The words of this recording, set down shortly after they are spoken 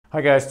Hi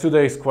guys,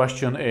 today's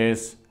question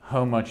is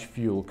how much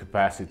fuel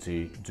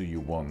capacity do you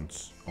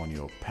want on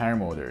your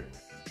paramotor?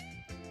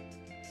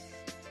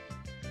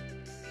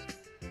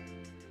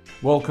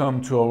 Welcome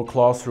to our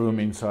classroom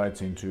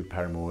insights into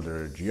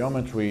paramotor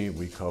geometry.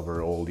 We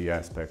cover all the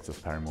aspects of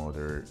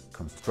paramotor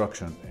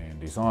construction and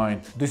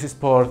design. This is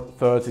part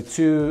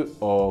 32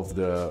 of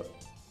the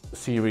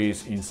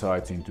series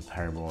Insights into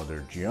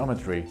Paramotor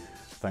Geometry.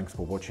 Thanks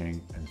for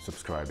watching and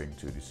subscribing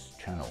to this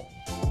channel.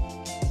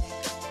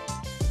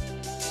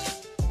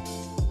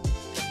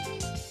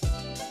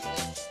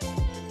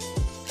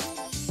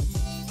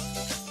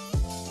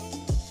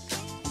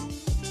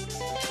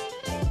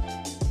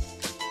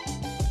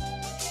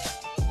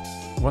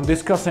 When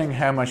discussing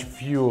how much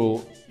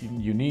fuel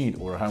you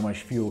need or how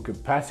much fuel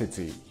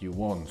capacity you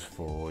want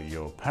for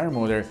your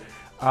paramotor,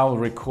 I'll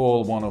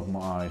recall one of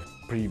my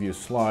previous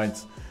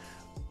slides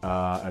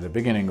at the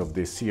beginning of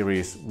this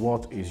series.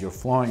 What is your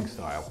flying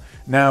style?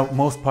 Now,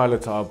 most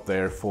pilots out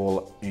there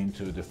fall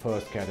into the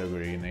first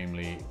category,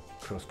 namely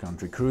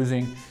cross-country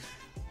cruising.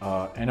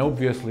 And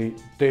obviously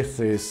this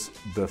is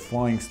the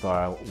flying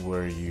style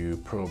where you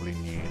probably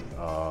need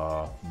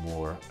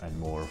more and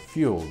more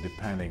fuel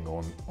depending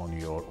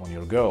on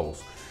your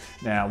goals.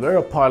 Now, there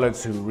are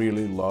pilots who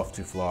really love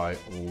to fly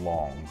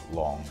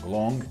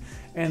long,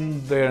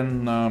 and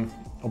then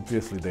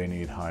obviously they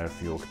need higher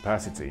fuel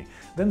capacity.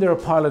 Then there are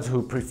pilots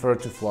who prefer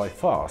to fly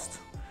fast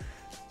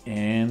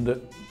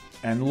and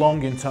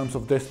long in terms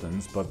of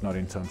distance, but not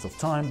in terms of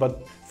time.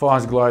 But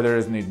fast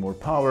gliders need more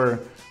power,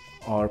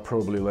 are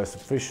probably less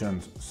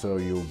efficient, so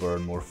you'll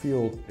burn more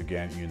fuel.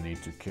 Again, you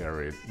need to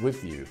carry it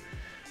with you.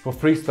 For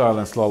freestyle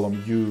and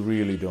slalom, you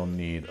really don't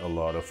need a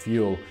lot of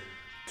fuel.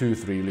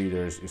 2-3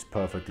 liters is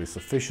perfectly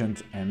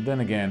sufficient, and then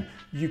again,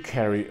 you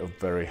carry a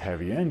very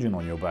heavy engine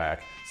on your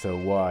back, so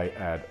why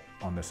add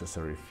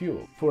unnecessary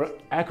fuel? For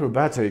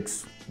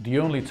acrobatics, the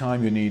only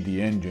time you need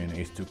the engine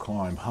is to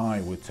climb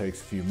high, which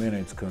takes a few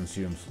minutes,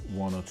 consumes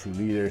 1 or 2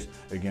 liters.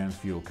 Again,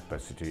 fuel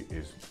capacity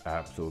is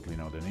absolutely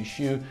not an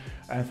issue.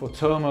 And for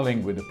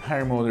thermaling with the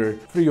paramotor,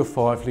 3 or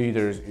 5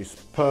 liters is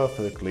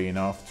perfectly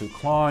enough to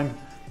climb,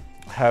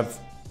 have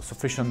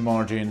sufficient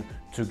margin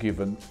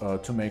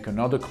to make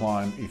another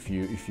climb if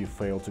you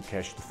fail to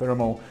catch the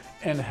thermal,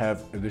 and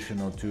have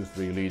additional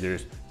 2-3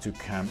 liters to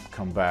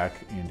come back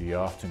in the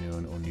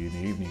afternoon or in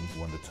the evening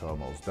when the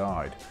thermals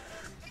died.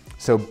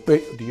 So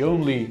the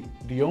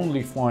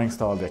only flying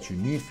style that you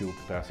need fuel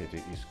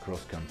capacity is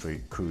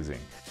cross-country cruising.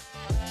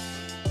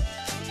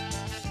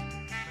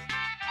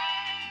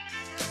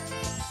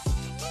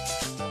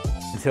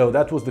 So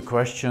that was the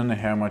question,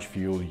 how much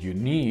fuel you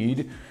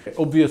need.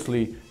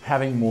 Obviously,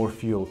 having more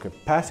fuel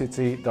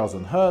capacity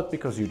doesn't hurt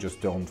because you just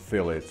don't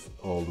fill it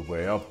all the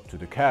way up to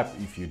the cap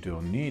if you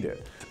don't need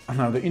it.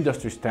 Now, the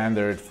industry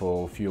standard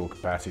for fuel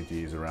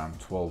capacity is around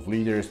 12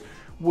 liters,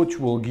 which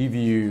will give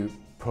you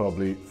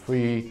probably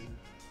 3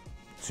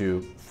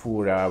 to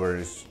 4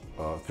 hours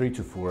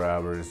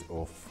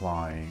of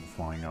flying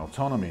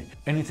autonomy.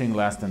 Anything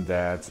less than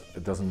that,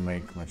 it doesn't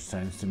make much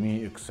sense to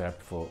me,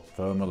 except for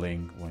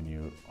thermaling, when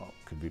you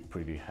could be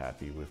pretty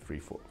happy with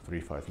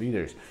 3-5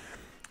 liters.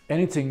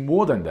 Anything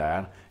more than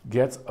that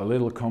gets a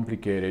little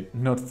complicated,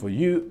 not for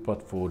you, but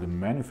for the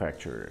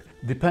manufacturer.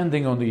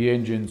 Depending on the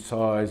engine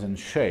size and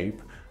shape,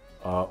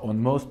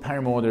 on most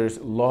paramotors,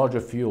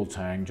 larger fuel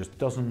tank just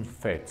doesn't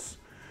fit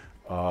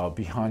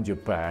behind your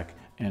back,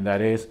 and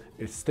that is,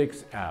 it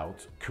sticks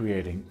out,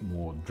 creating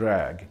more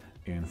drag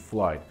in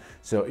flight.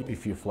 So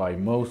if you fly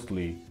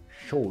mostly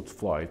short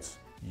flights,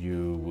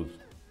 you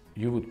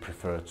would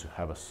prefer to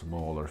have a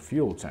smaller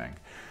fuel tank.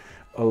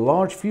 A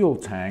large fuel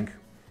tank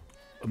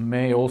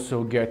may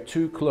also get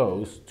too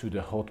close to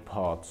the hot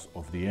parts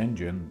of the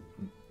engine,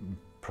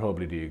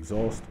 probably the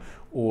exhaust,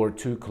 or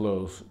too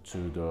close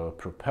to the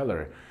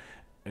propeller,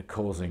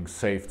 causing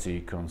safety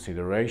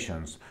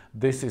considerations.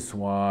 This is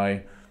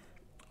why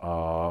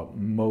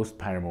most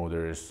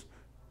paramotors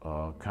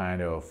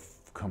kind of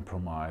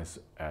compromise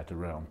at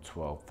around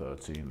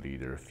 12-13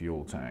 liter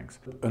fuel tanks.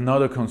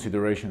 Another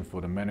consideration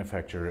for the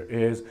manufacturer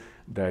is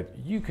that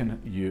you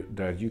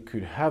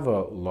could have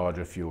a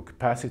larger fuel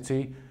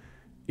capacity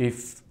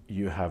if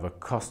you have a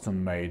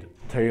custom-made,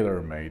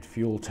 tailor-made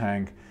fuel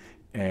tank,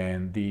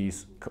 and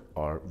these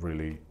are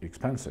really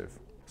expensive.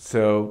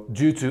 So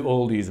due to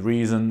all these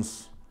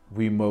reasons,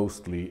 we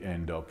mostly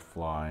end up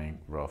flying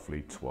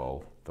roughly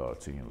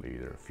 12-13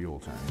 liter fuel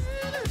tanks.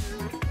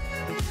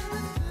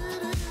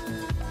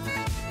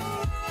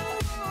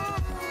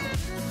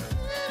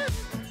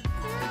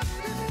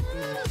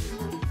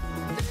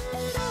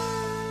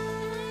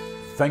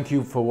 Thank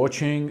you for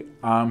watching.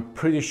 I'm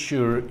pretty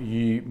sure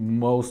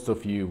most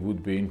of you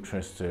would be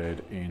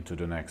interested into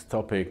the next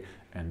topic,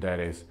 and that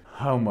is,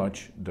 how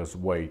much does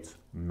weight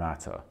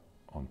matter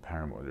on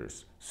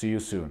paramotors? See you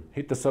soon.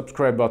 Hit the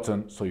subscribe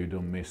button so you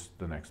don't miss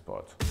the next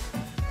part.